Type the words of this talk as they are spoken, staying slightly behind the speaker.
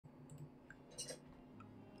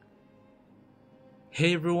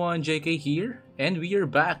Hey everyone, JK here, and we are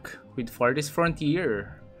back with Farthest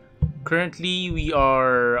Frontier. Currently, we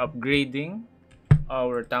are upgrading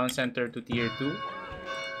our town center to tier 2.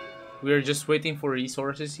 We are just waiting for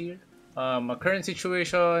resources here. A current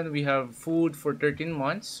situation, we have food for 13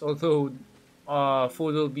 months, although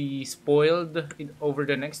food will be spoiled over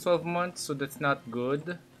the next 12 months, so that's not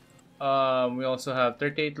good. We also have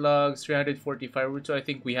 38 logs, 340 firewood, so I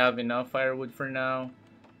think we have enough firewood for now.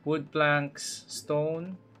 Wood planks,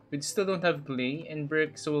 stone. We still don't have clay and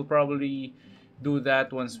brick, so we'll probably do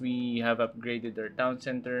that once we have upgraded our town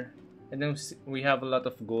center. And then we have a lot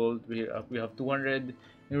of gold. We have 200,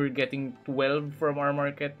 and we're getting 12 from our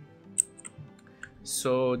market.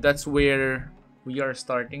 So that's where we are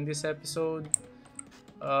starting this episode.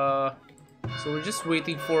 So we're just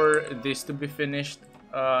waiting for this to be finished.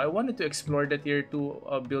 I wanted to explore the tier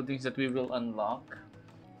 2 buildings that we will unlock.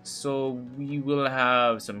 So we will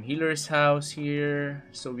have some healer's house here,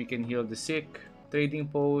 so we can heal the sick, trading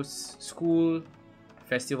posts, school,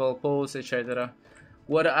 festival posts, etc.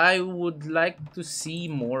 What I would like to see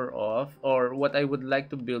more of, or what I would like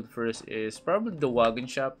to build first, is probably the wagon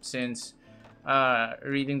shop, since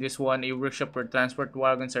reading this one, a workshop where transport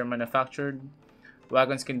wagons are manufactured.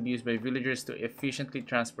 Wagons can be used by villagers to efficiently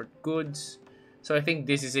transport goods. So I think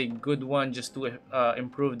this is a good one just to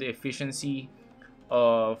improve the efficiency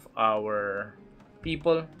of our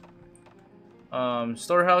people.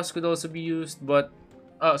 Storehouse could also be used, but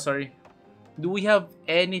sorry, do we have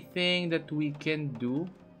anything that we can do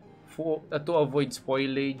for to avoid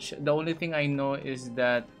spoilage? The only thing I know is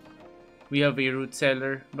that we have a root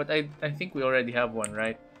cellar, but I think we already have one,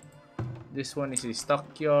 right? This one is a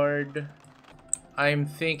stockyard. I'm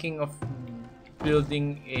thinking of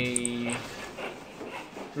building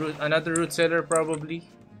another root cellar probably.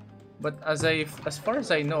 But as far as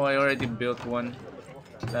I know, I already built one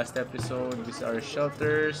last episode. These are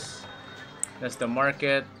shelters. That's the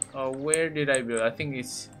market. Where did I build? I think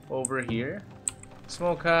it's over here.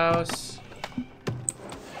 Smokehouse.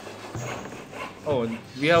 Oh,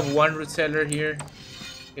 we have one root cellar here.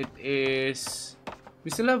 It is. We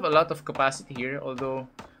still have a lot of capacity here, although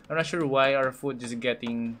I'm not sure why our food is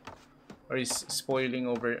getting or is spoiling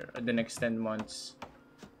over the next 10 months.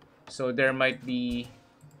 So there might be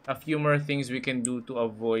a few more things we can do to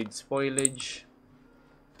avoid spoilage.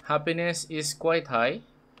 Happiness is quite high,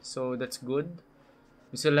 so that's good.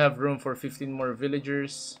 We still have room for 15 more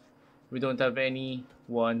villagers. We don't have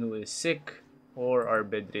anyone who is sick or are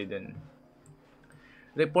bedridden.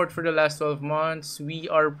 Report for the last 12 months. We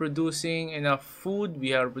are producing enough food.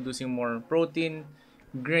 We are producing more protein,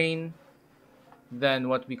 grain than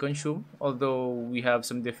what we consume, although we have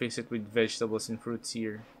some deficit with vegetables and fruits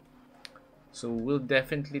here. So we'll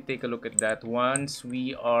definitely take a look at that once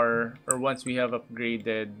we have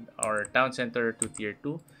upgraded our town center to tier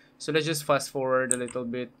 2. So let's just fast forward a little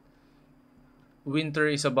bit. Winter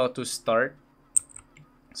is about to start.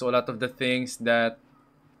 So a lot of the things that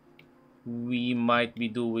we might be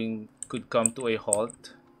doing could come to a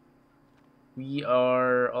halt. We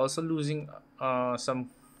are also losing some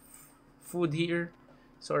food here.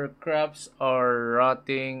 So our crops are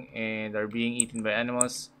rotting and are being eaten by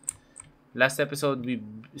animals. Last episode, we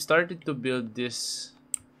started to build this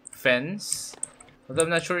fence, although I'm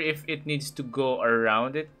not sure if it needs to go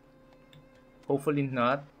around it. Hopefully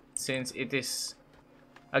not, since it is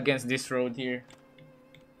against this road here.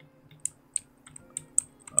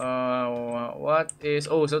 Our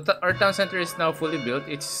town center is now fully built.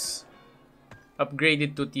 It's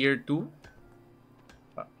upgraded to tier 2.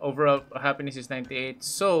 Overall happiness is 98.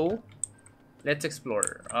 So let's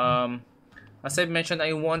explore. As I mentioned,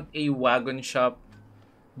 I want a wagon shop.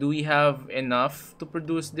 Do we have enough to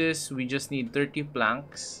produce this? We just need 30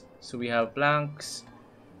 planks. So we have planks,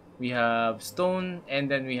 we have stone,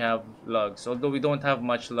 and then we have logs. Although we don't have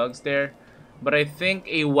much logs there. But I think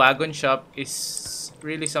a wagon shop is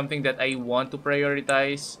really something that I want to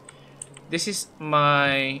prioritize. This is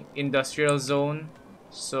my industrial zone.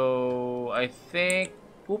 So I think...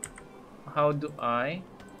 Oop, how do I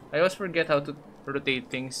always forget how to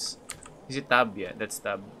rotate things. Is it tab? Yeah, that's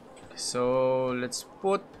tab. So let's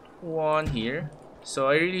put one here. So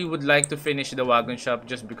I really would like to finish the wagon shop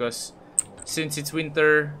just because since it's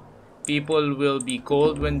winter, people will be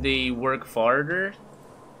cold when they work farther.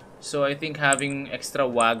 So I think having extra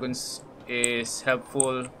wagons is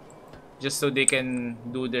helpful just so they can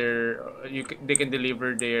do they can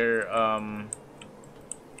deliver their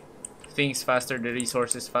things faster, the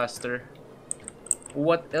resources faster.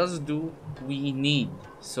 What else do we need?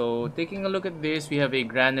 So taking a look at this, we have a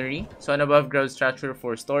granary, so an above ground structure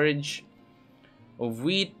for storage of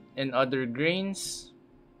wheat and other grains.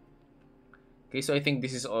 Okay, so I think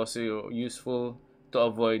this is also useful to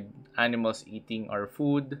avoid animals eating our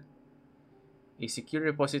food. A secure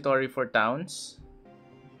repository for towns.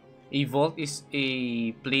 A vault is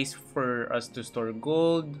a place for us to store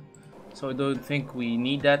gold. So I don't think we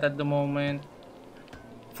need that at the moment.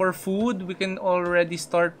 For food, we can already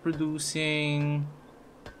start producing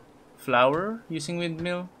flour using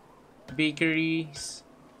windmill, bakeries,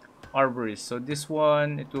 arbories. So this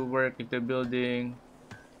one, it will work if the building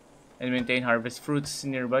and maintain harvest fruits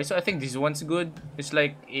nearby. So I think this one's good. It's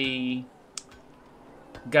like a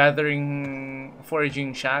gathering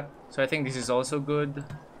foraging shack. So I think this is also good.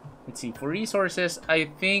 Let's see, for resources, I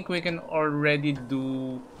think we can already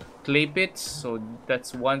do clay pits. So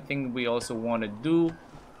that's one thing we also want to do.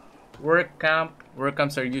 Work camp. Work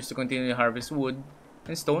camps are used to continually harvest wood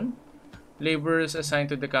and stone. Laborers assigned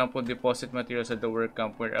to the camp will deposit materials at the work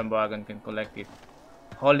camp where a wagon can collect it.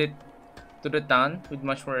 Haul it to the town with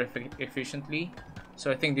much more efficiently. So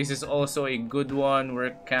I think this is also a good one.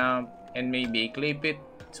 Work camp and maybe a clay pit.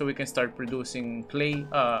 So we can start producing clay,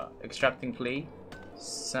 extracting clay.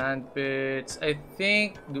 Sand pits. I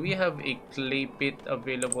think, do we have a clay pit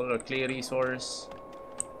available or clay resource?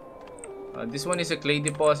 This one is a clay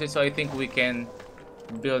deposit, so I think we can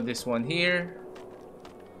build this one here.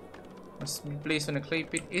 Must be placed on a clay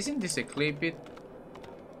pit. Isn't this a clay pit?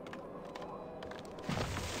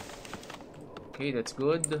 Okay, that's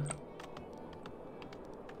good.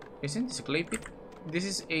 Isn't this a clay pit? This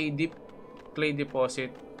is a deep clay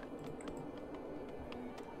deposit.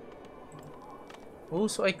 Oh,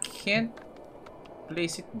 so I can't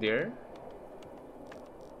place it there?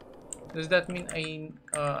 Does that mean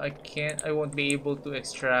I won't be able to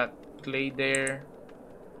extract clay there?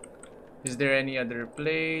 Is there any other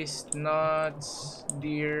place? Nuts,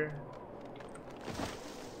 deer.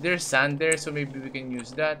 There's sand there, so maybe we can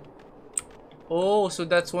use that. Oh, so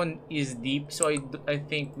that one is deep, so I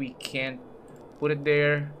think we can't put it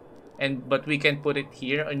there, but we can put it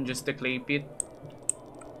here on just the clay pit.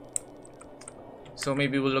 So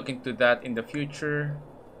maybe we'll look into that in the future.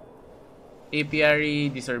 Apiary,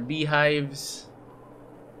 these are beehives,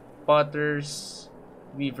 potters,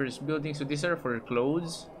 weavers building. So these are for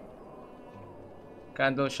clothes.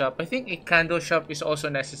 Candle shop. I think a candle shop is also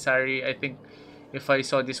necessary. I think if I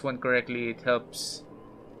saw this one correctly, it helps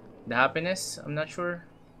the happiness. I'm not sure.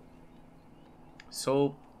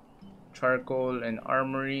 Soap, charcoal, and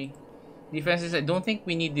armory. Defenses. I don't think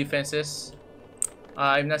we need defenses.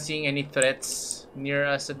 I'm not seeing any threats near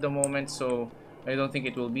us at the moment, so I don't think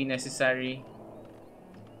it will be necessary.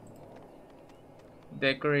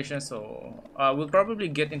 Decorations. So we'll probably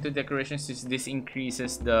get into decorations since this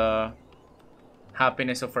increases the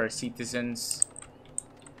happiness of our citizens.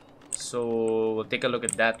 So we'll take a look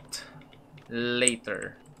at that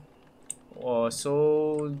later.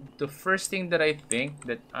 So the first thing that I think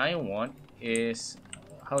that I want is,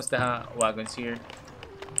 how's the wagons here?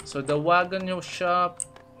 So the wagon shop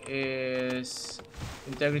is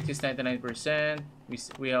integrity is 99%.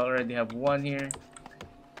 We already have one here.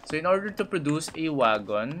 So in order to produce a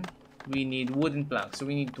wagon, we need wooden planks. So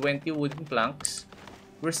we need 20 wooden planks.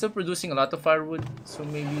 We're still producing a lot of firewood, so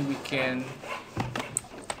maybe we can.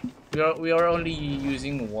 We are only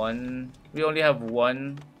using one. We only have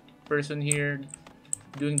one person here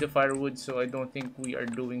doing the firewood, so I don't think we are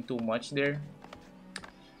doing too much there.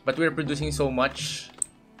 But we're producing so much,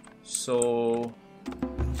 so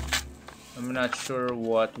I'm not sure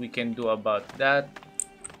what we can do about that.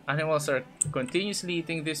 Animals are continuously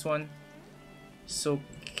eating this one. So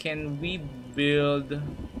can we build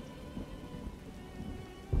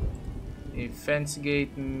a fence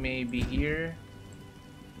gate maybe here?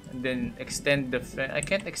 And then extend the fence. I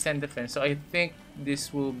can't extend the fence, so I think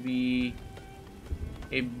this will be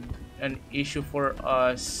an issue for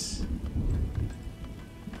us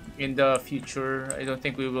in the future. I don't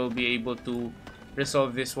think we will be able to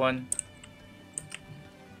resolve this one.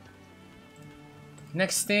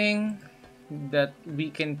 Next thing that we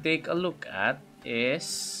can take a look at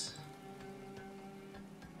is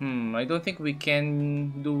I don't think we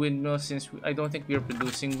can do windmills since I don't think we are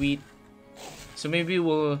producing wheat. So maybe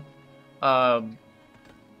we'll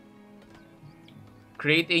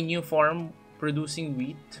create a new farm producing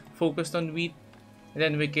wheat, focused on wheat, and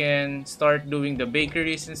then we can start doing the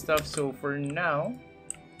bakeries and stuff. So for now,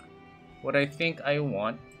 what I think I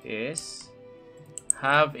want is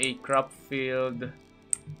have a crop field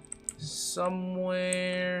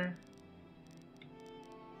somewhere.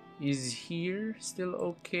 Is here still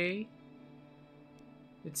okay?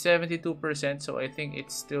 It's 72%, so I think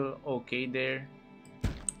it's still okay there.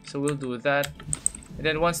 So we'll do that. And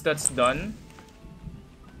then once that's done,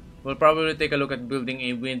 We'll probably take a look at building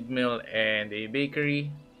a windmill and a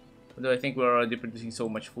bakery. Although I think we're already producing so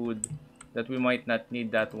much food that we might not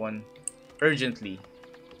need that one urgently.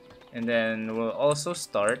 And then we'll also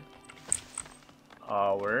start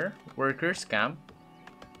our workers camp.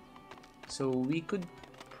 So we could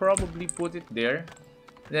probably put it there.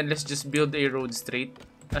 Then let's just build a road straight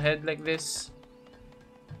ahead like this.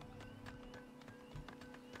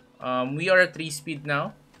 We are at 3 speed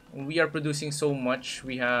now. We are producing so much.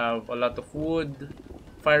 We have a lot of wood,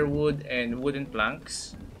 firewood, and wooden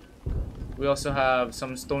planks. We also have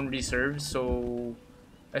some stone reserves, so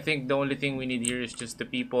I think the only thing we need here is just the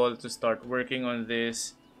people to start working on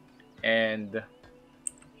this, and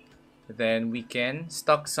then we can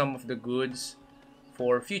stock some of the goods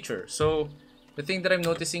for future. So the thing that I'm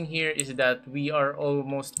noticing here is that we are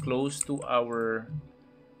almost close to our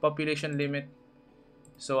population limit.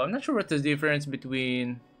 So I'm not sure what the difference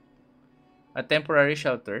between a temporary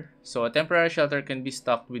shelter. So a temporary shelter can be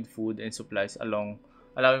stocked with food and supplies allowing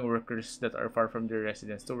workers that are far from their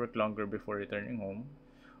residence to work longer before returning home.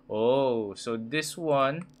 Oh, so this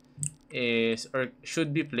one is or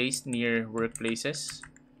should be placed near workplaces.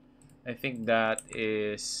 I think that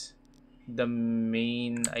is the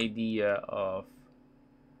main idea of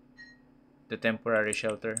the temporary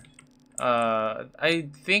shelter. I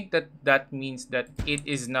think that means that it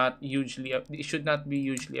should not be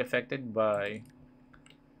hugely affected by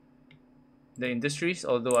the industries,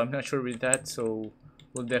 although I'm not sure with that, so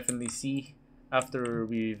we'll definitely see after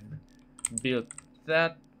we've built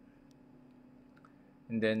that.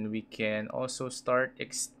 And then we can also start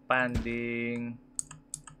expanding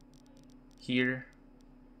here.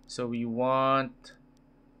 So we want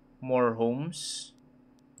more homes.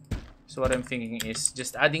 So what I'm thinking is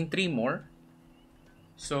just adding 3 more.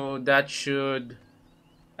 So that should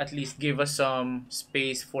at least give us some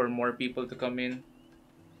space for more people to come in.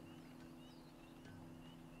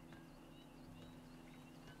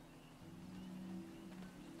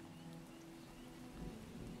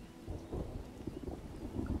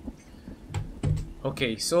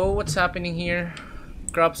 Okay, so what's happening here?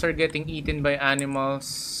 Crops are getting eaten by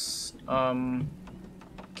animals.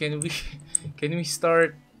 Can we can we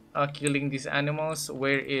start killing these animals?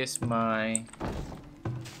 Where is my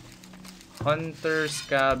hunter's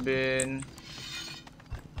cabin?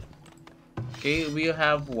 Okay, we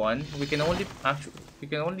have one. We can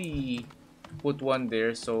only put one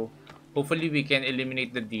there, so hopefully we can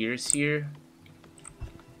eliminate the deers here.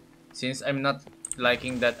 Since I'm not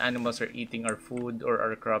liking that animals are eating our food or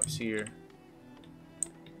our crops here.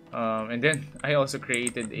 And then I also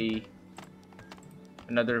created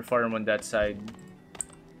another farm on that side.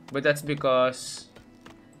 But that's because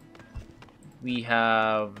we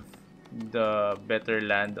have the better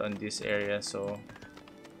land on this area, so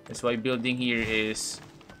that's why building here is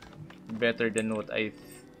better than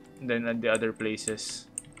than at the other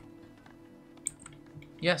places.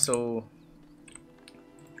 Yeah, so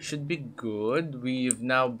should be good. We've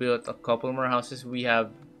now built a couple more houses. We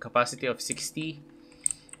have capacity of 60.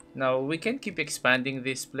 Now we can keep expanding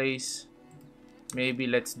this place. Maybe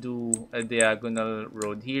let's do a diagonal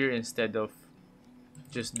road here instead of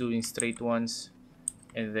just doing straight ones.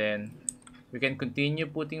 And then we can continue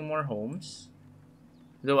putting more homes.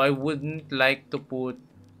 Though I wouldn't like to put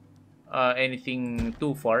anything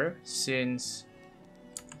too far, since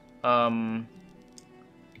the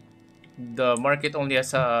market only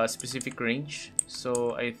has a specific range.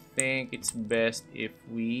 So I think it's best if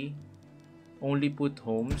we only put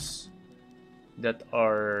homes that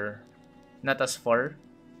are not as far.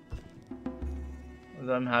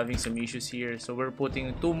 Although I'm having some issues here, so we're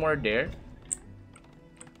putting 2 more there.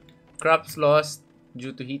 Crops lost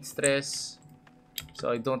due to heat stress, so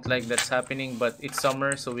I don't like that's happening, but it's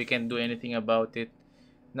summer, so we can't do anything about it.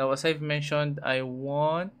 Now, as I've mentioned, I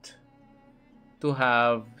want to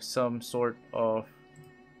have some sort of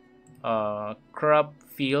crop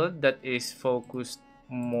field that is focused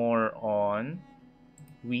more on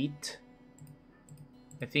wheat.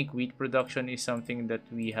 I think wheat production is something that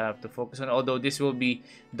we have to focus on, although this will be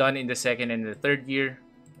done in the 2nd and the 3rd year.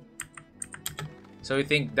 So I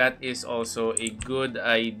think that is also a good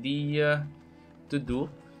idea to do.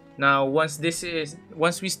 Now, once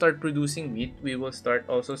we start producing wheat, we will start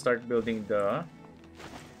building the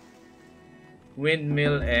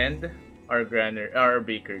windmill and our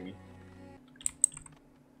bakery.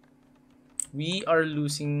 We are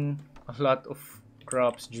losing a lot of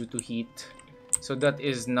crops due to heat, so that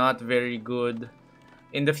is not very good.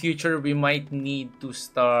 In the future, we might need to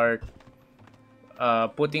start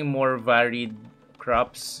putting more varied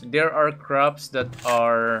crops. There are crops that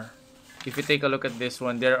are, if you take a look at this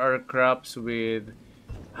one, there are crops with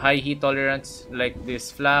high heat tolerance like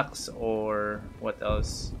this flax, or what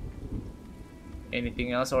else?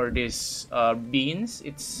 Anything else? Or this beans?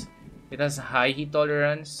 It has high heat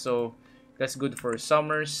tolerance, so that's good for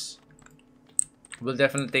summers. We'll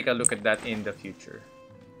definitely take a look at that in the future.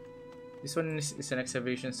 This one is an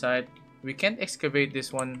excavation site. We can't excavate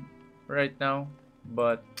this one right now,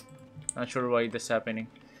 but not sure why that's happening.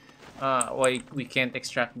 Why we can't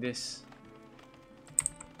extract this.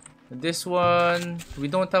 This one, we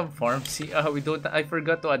don't have farms here. We don't. I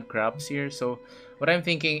forgot to add crops here. So what I'm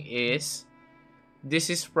thinking is, this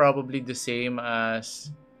is probably the same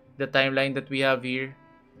as the timeline that we have here.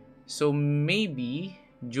 So maybe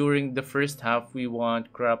during the first half, we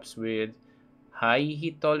want crops with high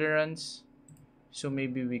heat tolerance. So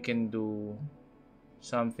maybe we can do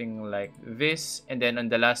something like this. And then on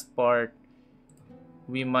the last part,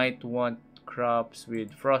 we might want crops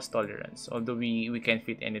with frost tolerance. Although we can't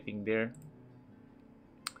fit anything there.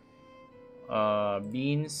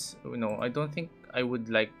 Beans. No, I don't think I would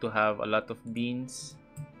like to have a lot of beans.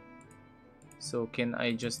 So can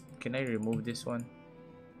I remove this one?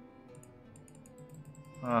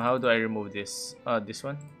 How do I remove this? This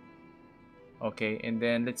one. Okay, and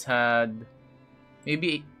then let's add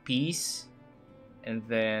maybe peas, and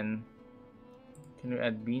then can we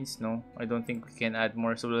add beans? No, I don't think we can add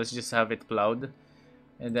more. So let's just have it plowed,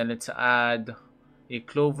 and then let's add a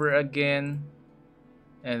clover again,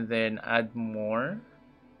 and then add more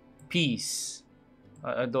peas.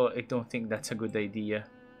 I don't think that's a good idea.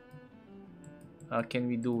 Can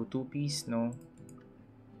we do 2 peas? No.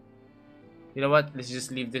 You know what? Let's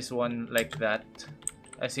just leave this one like that.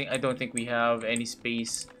 I don't think we have any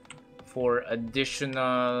space for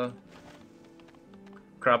additional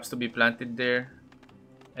crops to be planted there.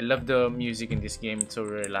 I love the music in this game. It's so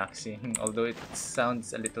relaxing. Although it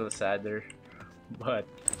sounds a little sadder. But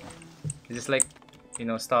it's just like, you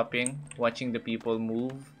know, stopping, watching the people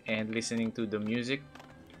move, and listening to the music.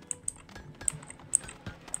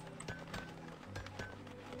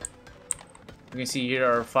 You can see here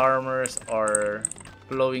our farmers are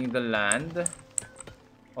plowing the land.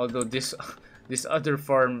 Although this this other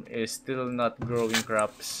farm is still not growing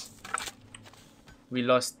crops.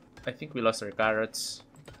 I think we lost our carrots.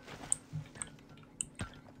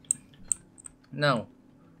 Now,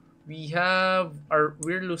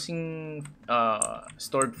 we're losing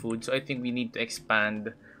stored food, so I think we need to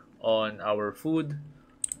expand on our food.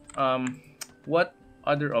 What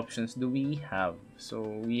other options do we have? So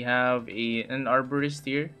we have an arborist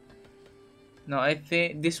here. Now I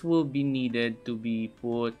think this will be needed to be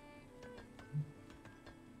put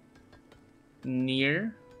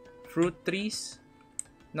near fruit trees.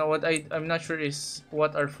 Now what I'm not sure is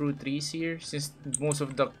what are fruit trees here, since most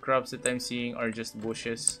of the crops that I'm seeing are just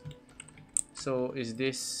bushes. So is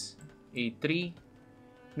this a tree?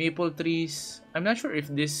 Maple trees. I'm not sure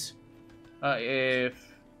if if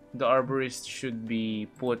the arborist should be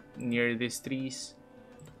put near these trees.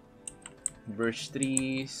 Birch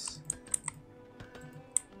trees.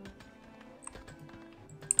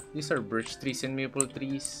 These are birch trees and maple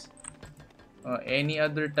trees. Any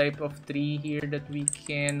other type of tree here that we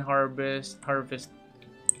can harvest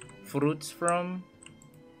fruits from?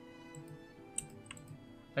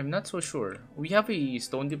 I'm not so sure. We have a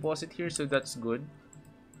stone deposit here, so that's good.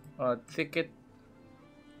 Thicket.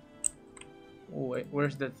 Oh, wait,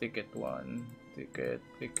 where's the thicket one? Thicket.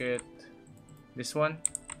 This one?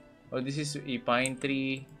 Oh, this is a pine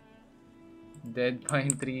tree. Dead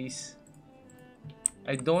pine trees.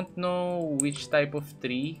 I don't know which type of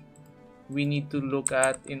tree we need to look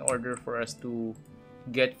at in order for us to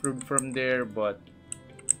get fruit from there, but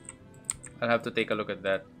I'll have to take a look at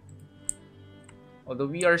that. Although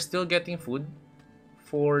we are still getting food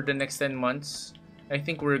for the next 10 months. I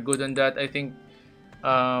think we're good on that. I think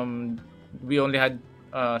we only had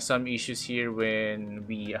some issues here when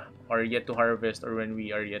we are yet to harvest or when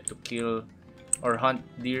we are yet to kill or hunt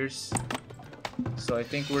deers. So I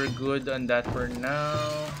think we're good on that for now.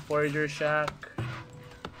 Forager shack.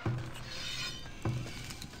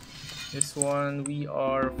 This one, we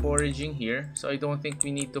are foraging here. So I don't think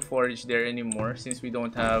we need to forage there anymore since we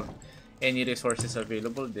don't have any resources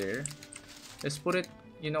available there. Let's put it,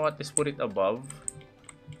 you know what, let's put it above.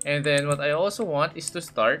 And then what I also want is to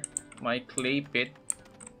start my clay pit.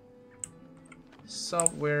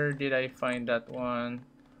 Somewhere did I find that one?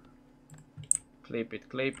 Clay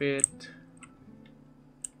pit.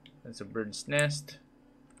 That's a bird's nest.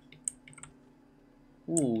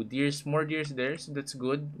 Ooh, more deers there, so that's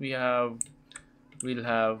good. We'll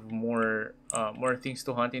have more things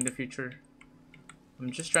to hunt in the future.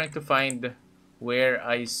 I'm just trying to find where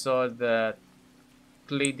I saw that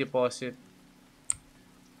clay deposit.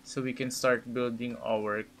 So we can start building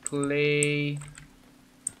our clay.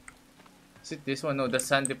 Is it this one? No, the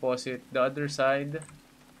sand deposit. The other side.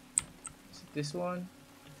 Is it this one?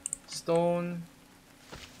 Stone.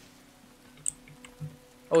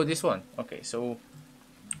 Oh, this one. Okay, so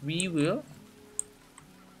we will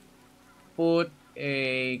put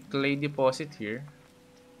a clay deposit here.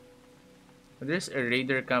 There's a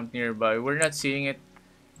raider camp nearby. We're not seeing it,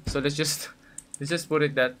 so let's just put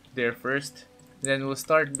it there first. Then we'll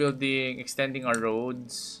start extending our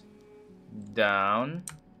roads down.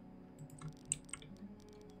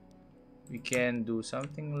 We can do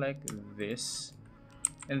something like this,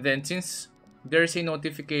 and then since there's a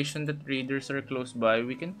notification that raiders are close by,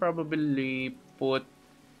 we can probably put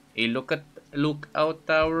a lookout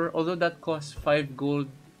tower. Although that costs 5 gold,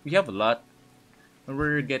 we have a lot.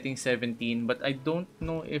 We're getting 17, but I don't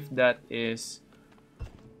know if that's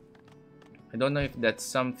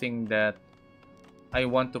something that I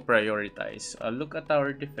want to prioritize. Look at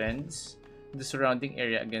our defense. The surrounding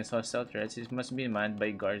area against hostile threats. It must be manned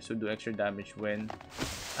by guards who do extra damage when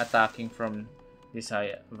attacking from this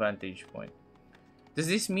high vantage point. Does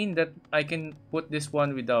this mean that I can put this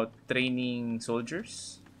one without training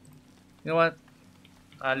soldiers? You know what?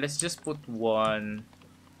 Let's just put one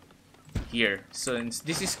here. Since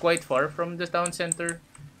this is quite far from the town center,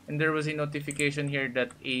 and there was a notification here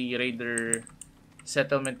that a raider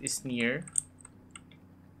settlement is near.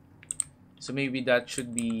 So maybe that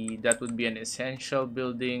would be an essential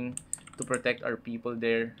building to protect our people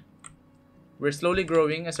there. We're slowly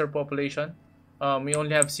growing as our population. We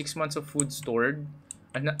only have 6 months of food stored,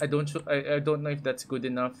 and I don't know if that's good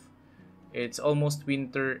enough. It's almost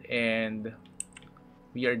winter, and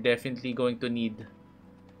we are definitely going to need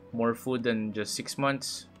more food than just 6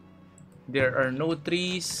 months. There are no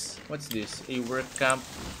trees. What's this? A work camp.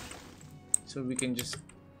 So we can just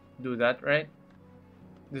do that, right?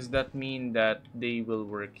 Does that mean that they will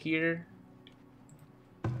work here?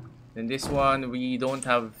 Then this one, we don't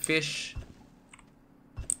have fish.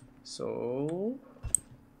 So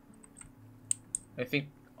I think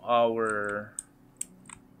our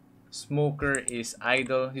smoker is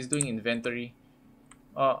idle. He's doing inventory.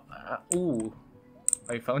 Ooh,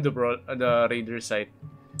 I found the raider site.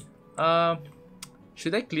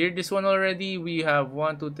 Should I clear this one already? We have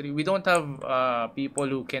 1, 2, 3. We don't have people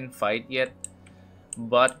who can fight yet,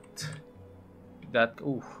 but that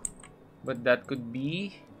could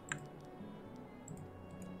be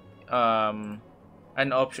an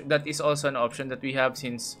option. That is also an option that we have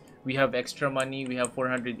since we have extra money. We have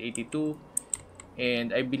 482,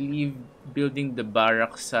 and I believe building the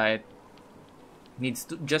barrack site needs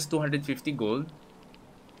just 250 gold.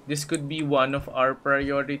 This could be one of our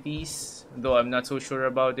priorities, though I'm not so sure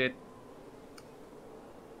about it.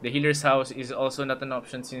 The healer's house is also not an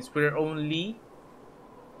option since we're only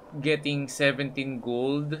getting 17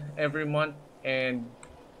 gold every month, and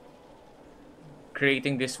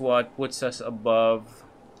creating this what puts us above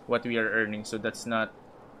what we are earning, so that's not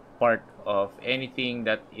part of anything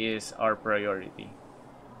that is our priority.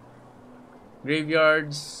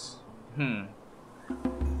 Graveyards. You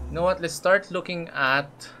know what? Let's start looking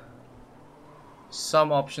at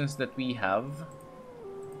some options that we have.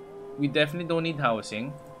 We definitely don't need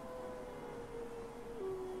housing.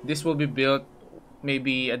 This will be built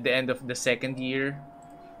maybe at the end of the 2nd year,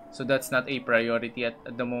 so that's not a priority at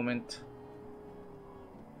the moment.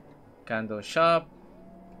 Candle shop.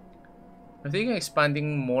 I'm thinking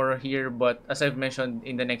expanding more here, but as I've mentioned,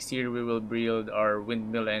 in the next year we will build our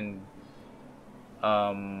windmill and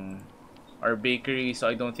our bakery, so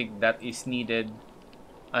I don't think that is needed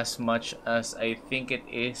as much as I think it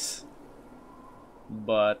is.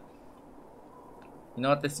 But you know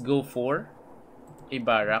what, let's go for a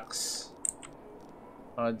barracks.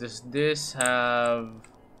 Does this have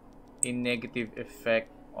a negative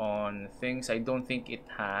effect on things? I don't think it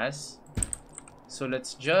has, so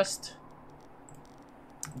let's just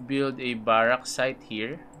build a barrack site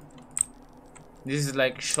here. This is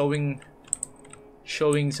like showing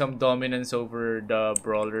some dominance over the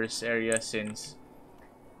brawlers area, since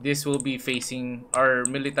this will be facing our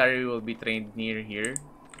military will be trained near here,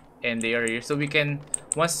 and they are here, so we can,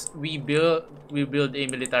 once we build a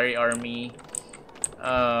military army,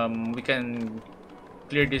 we can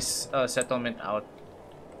clear this settlement out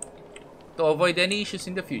to avoid any issues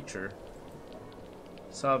in the future.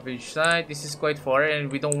 Savage site. This is quite far,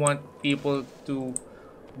 and we don't want people to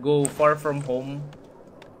go far from home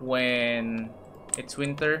when it's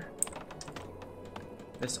winter.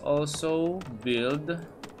 Let's also build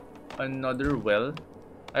another well.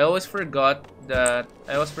 I always forget that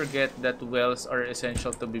wells are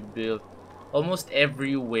essential to be built almost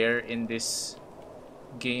everywhere in this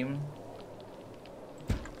game.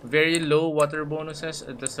 Very low water bonuses,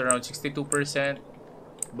 just around 62%,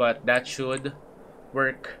 but that should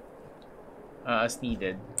work as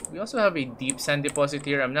needed. We also have a deep sand deposit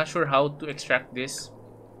here. I'm not sure how to extract this,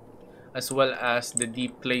 as well as the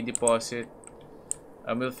deep clay deposit.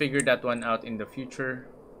 We'll figure that one out in the future.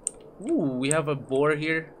 Ooh, we have a boar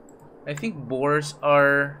here. I think boars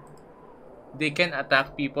are... they can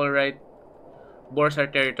attack people, right? Boars are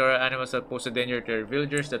territorial animals that pose a danger to their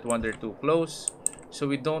villagers that wander too close. So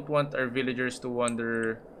we don't want our villagers to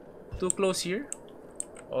wander too close here.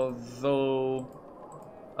 Although,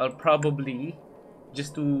 I'll probably,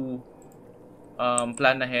 just to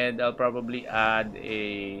plan ahead, I'll probably add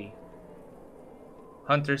a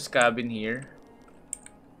hunter's cabin here.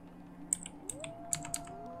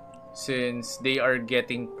 Since they are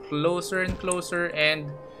getting closer and closer, and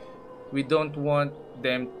we don't want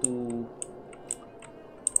them to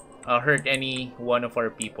hurt any one of our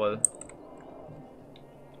people.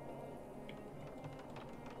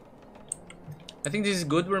 I think this is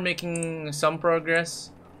good. We're making some progress.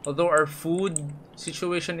 Although our food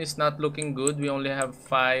situation is not looking good. We only have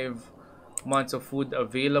 5 months of food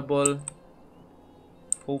available.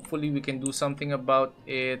 Hopefully we can do something about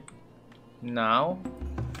it now.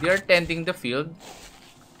 They are tending the field.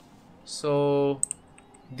 So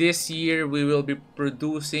this year we will be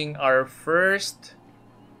producing our first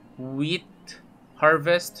wheat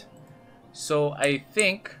harvest. So I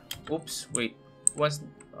think, oops, wait, once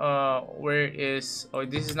where is, oh,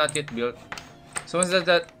 this is not yet built. So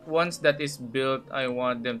once that is built, I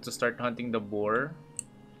want them to start hunting the boar.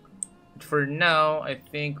 But for now, I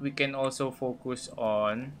think we can also focus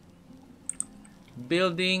on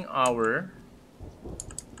building our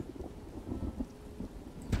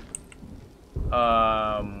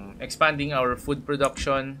expanding our food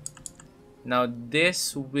production. Now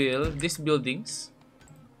these buildings,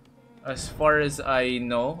 as far as I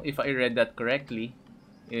know, if I read that correctly,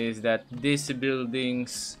 is that these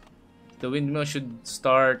buildings, the windmill should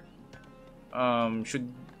start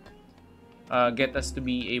get us to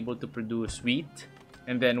be able to produce wheat,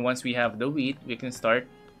 and then once we have the wheat, we can start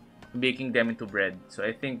baking them into bread. So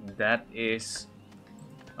I think that is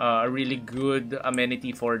a really good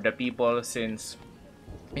amenity for the people, since,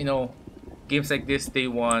 you know, games like this,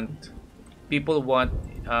 people want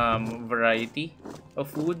variety of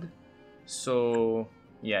food. So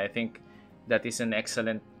yeah, I think that is an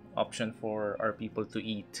excellent option for our people to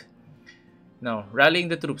eat. Now, rallying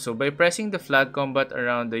the troops. So by pressing the flag combat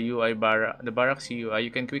around the the barracks UI,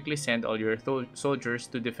 you can quickly send all your soldiers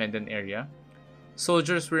to defend an area.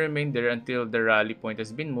 Soldiers will remain there until the rally point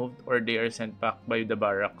has been moved, or they are sent back by the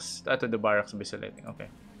barracks to the barracks by selecting. Okay.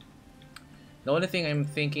 The only thing I'm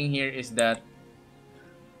thinking here is that,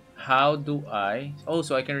 how do I... oh,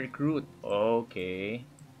 so I can recruit. Okay.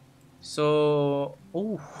 So,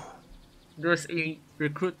 oh, there's a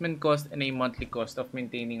recruitment cost and a monthly cost of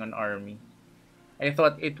maintaining an army. I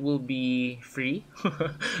thought it will be free,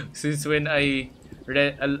 since when I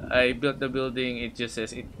built the building, it just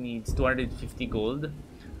says it needs 250 gold.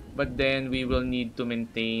 But then we will need to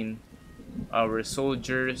maintain our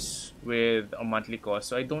soldiers with a monthly cost.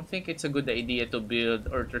 So I don't think it's a good idea to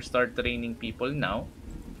build or to start training people now.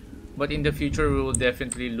 But in the future, we will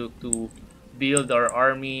definitely look to build our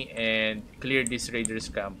army and clear this raiders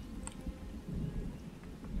camp.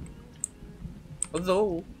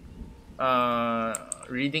 Although,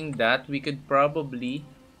 reading that, we could probably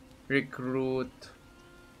recruit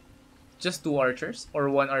just 2 archers, or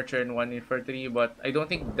 1 archer and 1 infantry, but I don't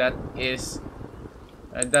think that is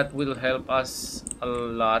that will help us a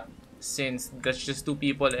lot, since that's just 2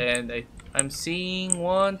 people, and I'm seeing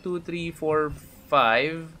 1, 2, 3, 4,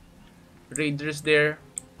 5 raiders there.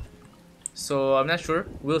 So I'm not sure.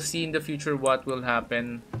 We'll see in the future what will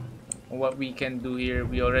happen, what we can do here.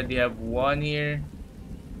 We already have 1 here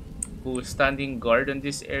who's standing guard on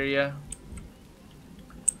this area.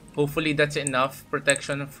 Hopefully that's enough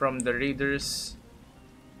protection from the raiders.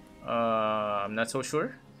 I'm not so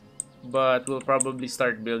sure, but we'll probably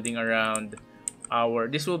start building around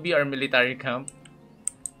this will be our military camp.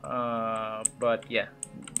 But yeah,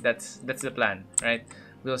 that's the plan, right?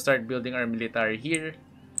 We'll start building our military here,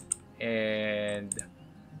 and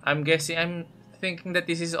I'm thinking that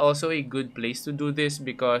this is also a good place to do this,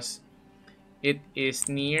 because it is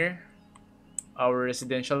near our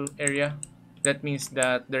residential area. That means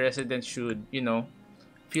that the residents should, you know,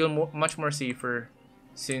 feel much more safer,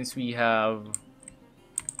 since we have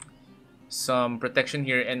some protection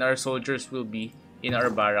here, and our soldiers will be in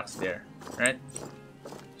our barracks there, right?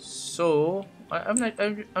 So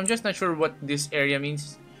I'm just not sure what this area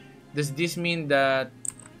means. Does this mean that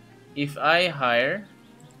if I hire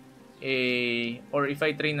or if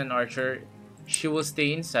I train an archer, she will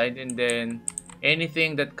stay inside, and then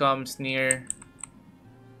anything that comes near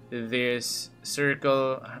this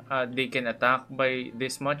circle, they can attack by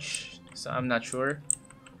this much. So I'm not sure.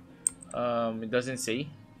 It doesn't say.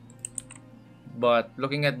 But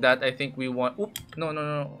looking at that, I think we want. Oop! No, no,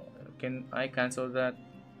 no. Can I cancel that?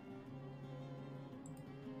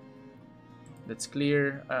 That's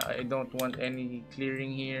clear. I don't want any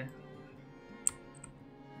clearing here.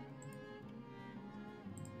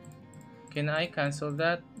 Can I cancel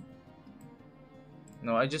that?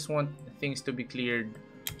 No, I just want things to be cleared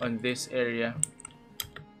on this area.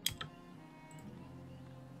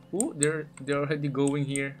 Ooh, they're already going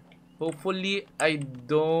here. Hopefully I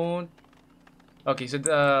don't. Okay, so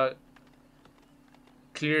the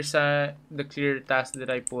clear task that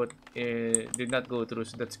I put did not go through,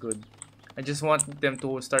 so that's good. I just want them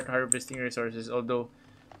to start harvesting resources, although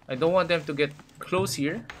I don't want them to get close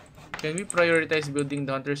here. Can we prioritize building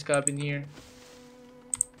the hunter's cabin here?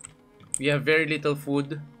 We have very little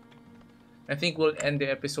food. I think we'll end the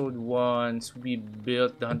episode once we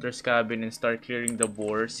build the hunter's cabin and start clearing the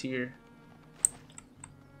boars here.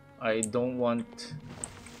 I don't want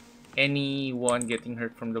anyone getting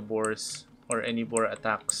hurt from the boars or any boar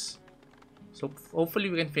attacks. So hopefully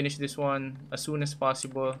we can finish this one as soon as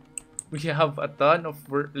possible. We have a ton of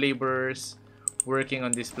laborers working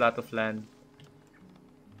on this plot of land.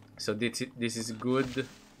 So this is good.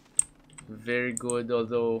 Very good,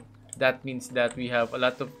 although that means that we have a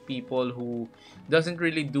lot of people who doesn't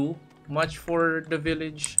really do much for the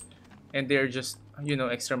village, and they're just, you know,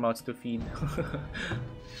 extra mouths to feed.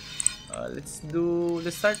 Let's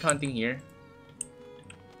start hunting here.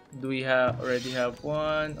 Do we already have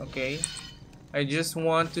one? Okay. I just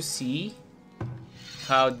want to see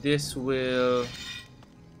how this will.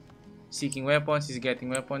 Seeking weapons. He's getting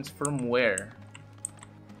weapons from where?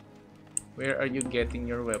 Where are you getting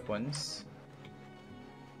your weapons?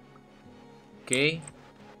 Okay.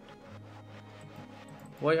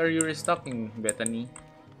 Why are you restocking, Bethany?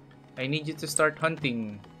 I need you to start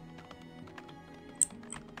hunting.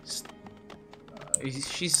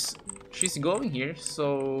 She's going here,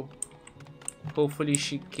 so hopefully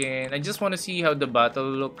she can. I just want to see how the battle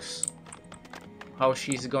looks. How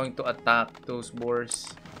she's going to attack those boars.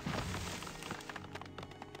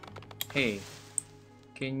 Hey,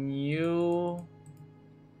 can you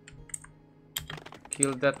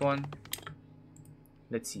kill that one?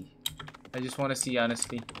 Let's see. I just want to see,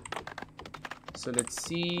 honestly. So let's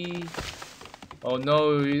see. Oh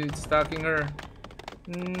no, it's attacking her.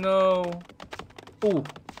 No. Oh,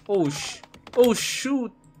 oh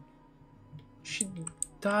shoot. She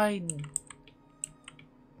died.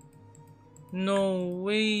 No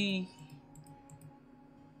way.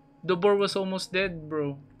 The boar was almost dead,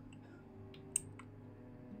 bro.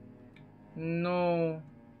 No.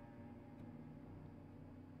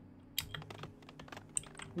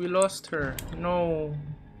 We lost her. No.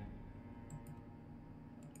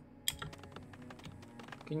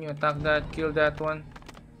 Can you attack that? Kill that one?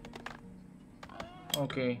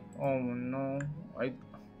 Okay. Oh no.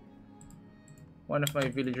 One of my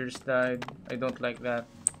villagers died. I don't like that.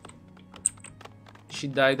 She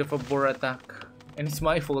died of a boar attack. And it's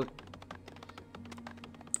my fault.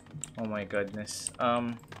 Oh my goodness.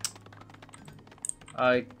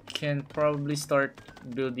 I can probably start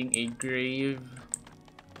building a grave.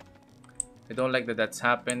 I don't like that that's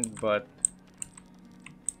happened, but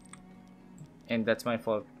and that's my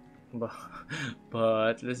fault.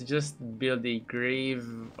 But let's just build a grave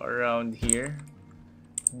around here.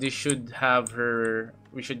 This should have her.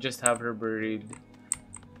 We should just have her buried.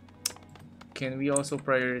 Can we also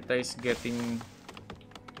prioritize getting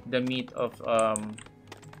the meat of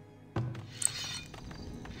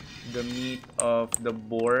the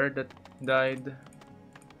boar that died?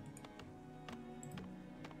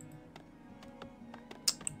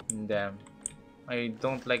 Damn, I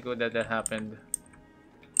don't like that happened.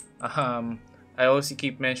 I also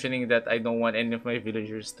keep mentioning that I don't want any of my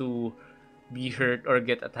villagers to be hurt or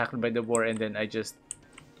get attacked by the boar, and then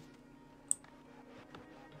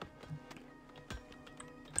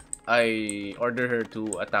I order her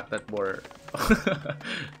to attack that boar.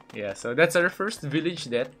 Yeah, so that's our first village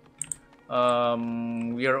death.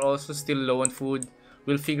 We are also still low on food.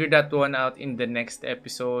 We'll figure that one out in the next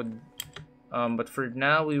episode. But for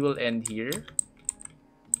now, we will end here.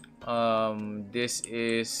 This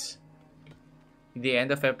is the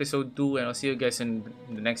end of episode 2, and I'll see you guys in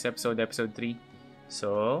the next episode, episode 3.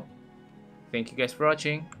 So, thank you guys for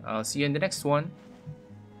watching. I'll see you in the next one.